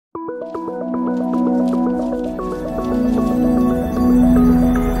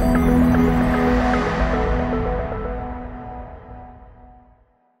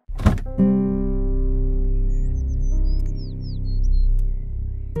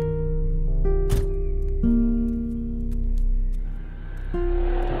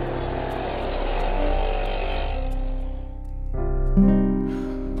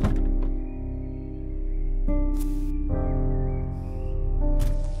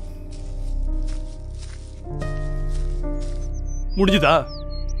முடிஞ்சுதா?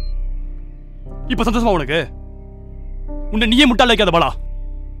 இப்ப சந்தோஷமா உனக்கு? உன்னை நீயே முட்டாள் வைக்காத பாலா.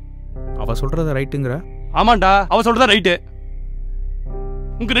 அவ சொல்றத ரைட்டுங்கிற? ஆமாண்டா, அவ சொல்றதா ரைட்டு.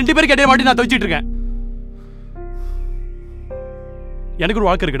 உங்க 2 பேருக்கு இடையே மாட்டி நான் தவிச்சிட்டு இருக்கேன். எனக்கு ஒரு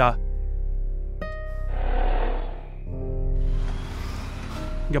வாழ்க்கை இருக்குடா.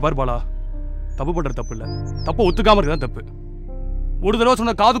 இங்க பாரு பாலா, தப்பு பண்றது தப்பு இல்ல, தப்பு ஒத்துக்காம இருக்குதான் தப்பு. ஒரு தடவை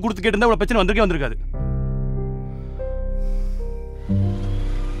சொன்ன காது கொடுத்து கேட்டிருந்தா இவ்வளவு பிரச்சனை வந்திருக்காது.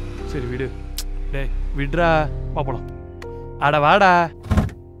 சரி விடு. டேய் விடுறா, பாப்போம். அட வாடா.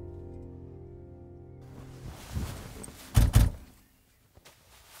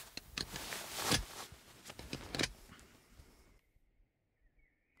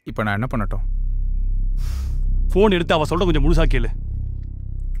 இப்போ நான் என்ன பண்ணட்டும்? ஃபோன் எடுத்து அவ சொல்ற கொஞ்சம் முழுசா கேளு.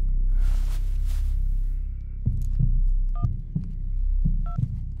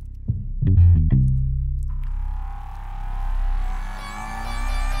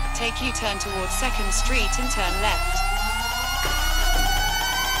 Take U-turn towards 2nd Street and turn left.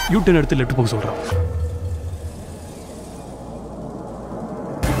 U-turn எடுத்து லெஃப்ட் போக சொல்றான்.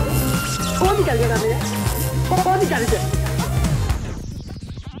 कौन निकल गया?